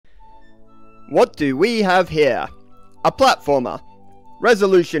What do we have here? A platformer.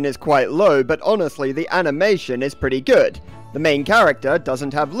 Resolution is quite low, but honestly the animation is pretty good. The main character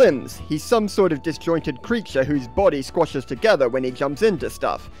doesn't have limbs. He's some sort of disjointed creature whose body squashes together when he jumps into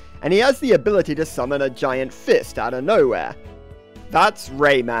stuff, and he has the ability to summon a giant fist out of nowhere. That's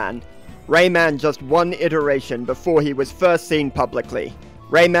Rayman. Rayman just one iteration before he was first seen publicly.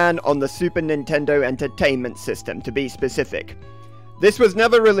 Rayman on the Super Nintendo Entertainment System, to be specific. This was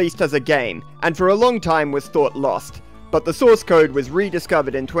never released as a game, and for a long time was thought lost, but the source code was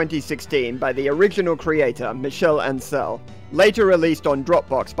rediscovered in 2016 by the original creator, Michel Ancel, later released on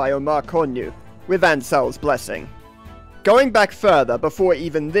Dropbox by Omar Konyu, with Ancel's blessing. Going back further, before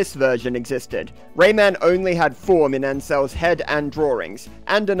even this version existed, Rayman only had form in Ancel's head and drawings,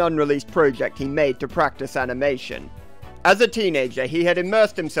 and an unreleased project he made to practice animation. As a teenager, he had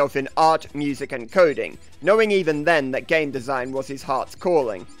immersed himself in art, music, and coding, knowing even then that game design was his heart's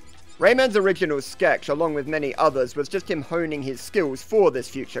calling. Rayman's original sketch, along with many others, was just him honing his skills for this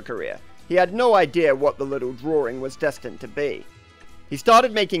future career. He had no idea what the little drawing was destined to be. He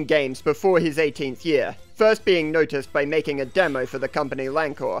started making games before his 18th year, first being noticed by making a demo for the company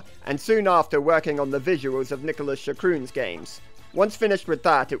Lancor, and soon after working on the visuals of Nicolas Chacroun's games. Once finished with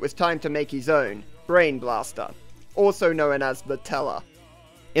that, it was time to make his own, Brain Blaster, also known as the Teller.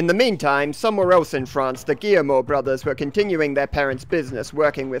 In the meantime, somewhere else in France, the Guillemot brothers were continuing their parents' business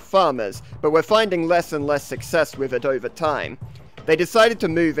working with farmers, but were finding less and less success with it over time. They decided to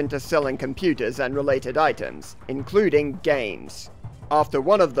move into selling computers and related items, including games. After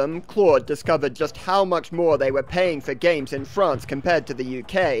one of them, Claude, discovered just how much more they were paying for games in France compared to the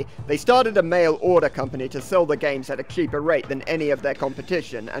UK, they started a mail order company to sell the games at a cheaper rate than any of their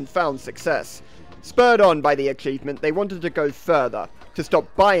competition, and found success. Spurred on by the achievement, they wanted to go further, to stop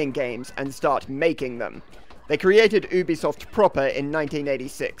buying games and start making them. They created Ubisoft proper in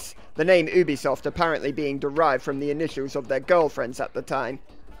 1986, the name Ubisoft apparently being derived from the initials of their girlfriends at the time.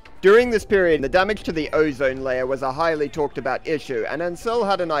 During this period, the damage to the ozone layer was a highly talked about issue, and Ancel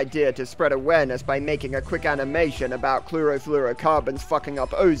had an idea to spread awareness by making a quick animation about chlorofluorocarbons fucking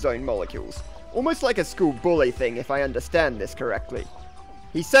up ozone molecules. Almost like a school bully thing, if I understand this correctly.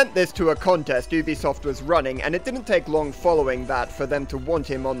 He sent this to a contest Ubisoft was running, and it didn't take long following that for them to want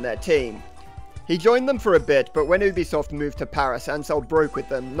him on their team. He joined them for a bit, but when Ubisoft moved to Paris, Ancel broke with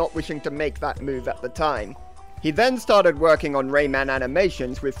them, not wishing to make that move at the time. He then started working on Rayman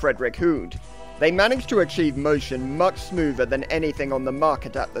animations with Frederick Hood. They managed to achieve motion much smoother than anything on the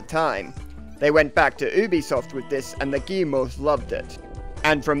market at the time. They went back to Ubisoft with this, and the Guillemots loved it.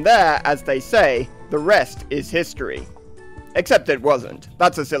 And from there, as they say, the rest is history. Except it wasn't.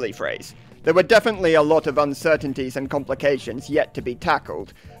 That's a silly phrase. There were definitely a lot of uncertainties and complications yet to be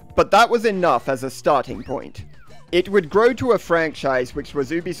tackled, but that was enough as a starting point. It would grow to a franchise which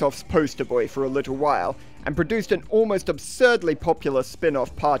was Ubisoft's poster boy for a little while, and produced an almost absurdly popular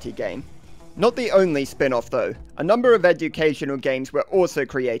spin-off party game. Not the only spin-off though. A number of educational games were also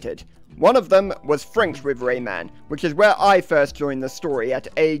created. One of them was French with Rayman, which is where I first joined the story at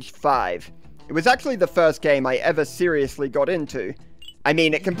age 5. It was actually the first game I ever seriously got into. I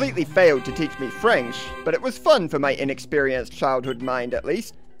mean, it completely failed to teach me French, but it was fun for my inexperienced childhood mind at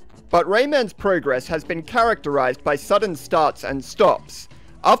least. But Rayman's progress has been characterized by sudden starts and stops.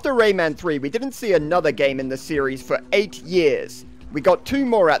 After Rayman 3, we didn't see another game in the series for 8 years. We got 2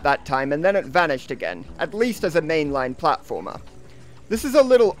 more at that time, and then it vanished again, at least as a mainline platformer. This is a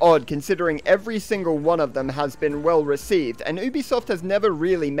little odd considering every single one of them has been well received, and Ubisoft has never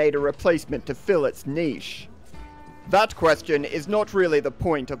really made a replacement to fill its niche. That question is not really the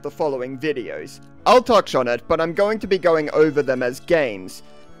point of the following videos. I'll touch on it, but I'm going to be going over them as games.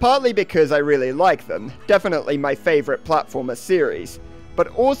 Partly because I really like them, definitely my favorite platformer series, but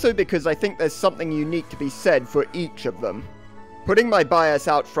also because I think there's something unique to be said for each of them. Putting my bias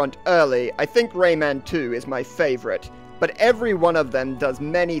out front early, I think Rayman 2 is my favorite, but every one of them does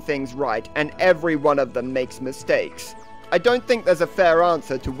many things right, and every one of them makes mistakes. I don't think there's a fair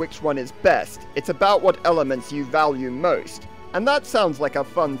answer to which one is best. It's about what elements you value most, and that sounds like a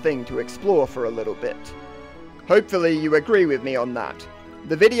fun thing to explore for a little bit. Hopefully you agree with me on that.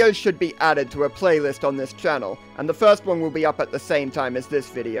 The videos should be added to a playlist on this channel, and the first one will be up at the same time as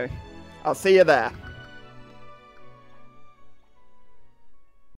this video. I'll see you there.